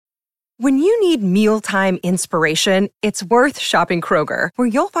When you need mealtime inspiration, it's worth shopping Kroger, where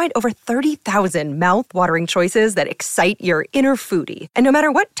you'll find over 30,000 mouth-watering choices that excite your inner foodie. And no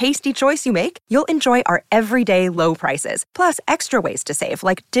matter what tasty choice you make, you'll enjoy our everyday low prices, plus extra ways to save,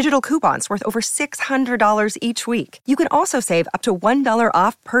 like digital coupons worth over $600 each week. You can also save up to $1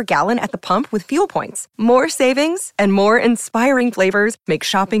 off per gallon at the pump with fuel points. More savings and more inspiring flavors make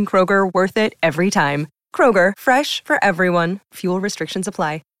shopping Kroger worth it every time. Kroger, fresh for everyone. Fuel restrictions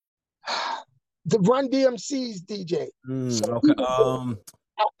apply. The Run DMC's DJ. Okay.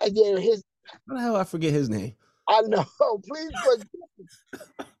 Yeah, his. How the hell I forget his name? I know. Please forgive me.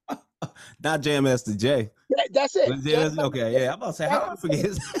 Not Jam Master Jay. Yeah, that's it. Okay, yeah. I'm about to say, how do I forget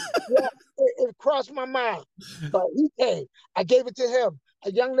his Yeah, it crossed my mind. But he came. I gave it to him.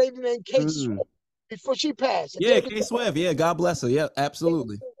 A young lady named Kate Swift before she passed. Yeah, Kate Swift. Yeah, God bless her. Yeah,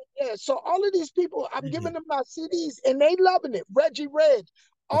 absolutely. Yeah, so all of these people, I'm giving them my CDs and they loving it. Reggie Reg.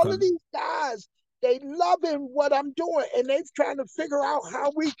 All of these guys, they loving what I'm doing, and they're trying to figure out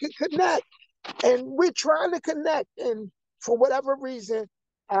how we can connect. And we're trying to connect. And for whatever reason,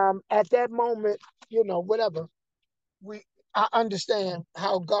 at that moment, whatever, I understand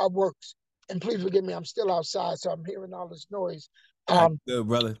how God works. And please forgive me, I'm still outside, so I'm hearing all this noise. Good,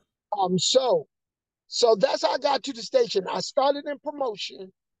 brother. So that's how I got to the station. I started in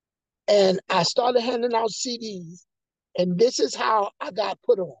promotion, and I started handing out CDs. And this is how I got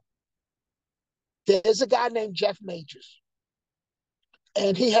put on. There's a guy named Jeff Majors,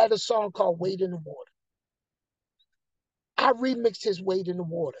 and he had a song called Wade in the Water. I remixed his Wade in the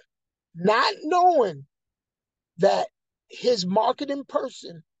Water, not knowing that his marketing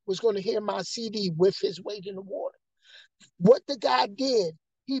person was going to hear my CD with his Wade in the Water. What the guy did,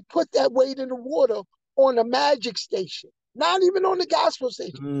 he put that Wade in the Water on a Magic station, not even on the gospel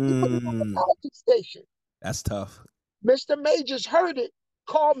station. He put it on the Magic station. That's tough. Mr. Majors heard it,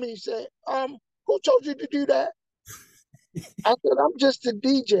 called me, said, who told you to do that? I said, I'm just a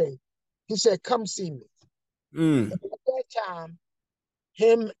DJ. He said, come see me. And at that time,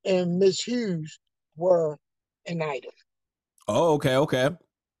 him and Miss Hughes were an item. Oh, okay.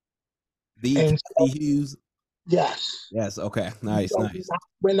 The Hughes. Yes. Yes, okay. Nice.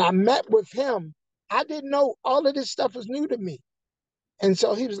 When I met with him, I didn't know all of this stuff was new to me. And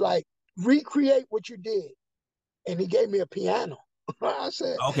so he was like, recreate what you did. And he gave me a piano. I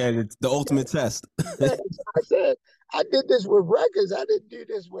said, okay, the ultimate test. I said, I did this with records. I didn't do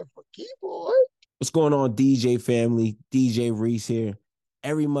this with a keyboard. What's going on, DJ family? DJ Reese here.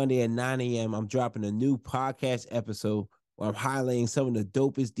 Every Monday at 9 a.m., I'm dropping a new podcast episode where I'm highlighting some of the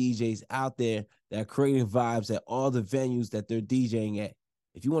dopest DJs out there that are creating vibes at all the venues that they're DJing at.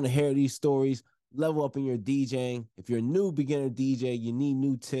 If you want to hear these stories, level up in your DJing. If you're a new beginner DJ, you need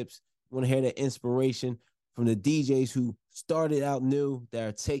new tips, you want to hear that inspiration from the DJs who started out new, that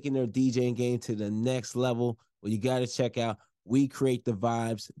are taking their DJing game to the next level, well, you got to check out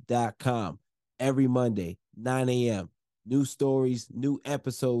WeCreateTheVibes.com. Every Monday, 9 a.m., new stories, new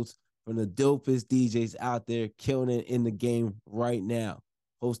episodes from the dopest DJs out there killing it in the game right now,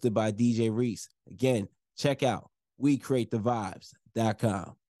 hosted by DJ Reese. Again, check out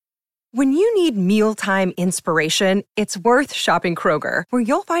WeCreateTheVibes.com. When you need mealtime inspiration, it's worth shopping Kroger, where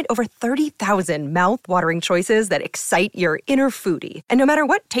you'll find over 30,000 mouth-watering choices that excite your inner foodie. And no matter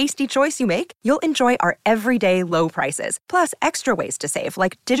what tasty choice you make, you'll enjoy our everyday low prices, plus extra ways to save,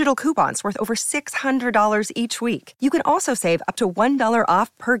 like digital coupons worth over $600 each week. You can also save up to $1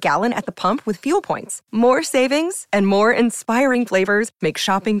 off per gallon at the pump with fuel points. More savings and more inspiring flavors make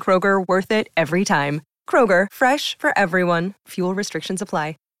shopping Kroger worth it every time. Kroger, fresh for everyone. Fuel restrictions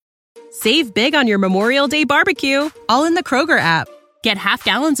apply. Save big on your Memorial Day barbecue, all in the Kroger app. Get half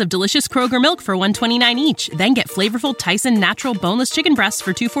gallons of delicious Kroger milk for $1.29 each. Then get flavorful Tyson natural boneless chicken breasts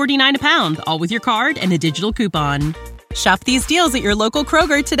for $2.49 a pound, all with your card and a digital coupon. Shop these deals at your local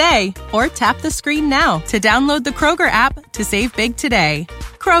Kroger today, or tap the screen now to download the Kroger app to save big today.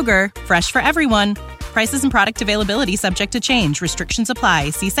 Kroger, fresh for everyone. Prices and product availability subject to change. Restrictions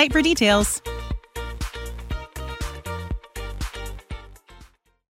apply. See site for details.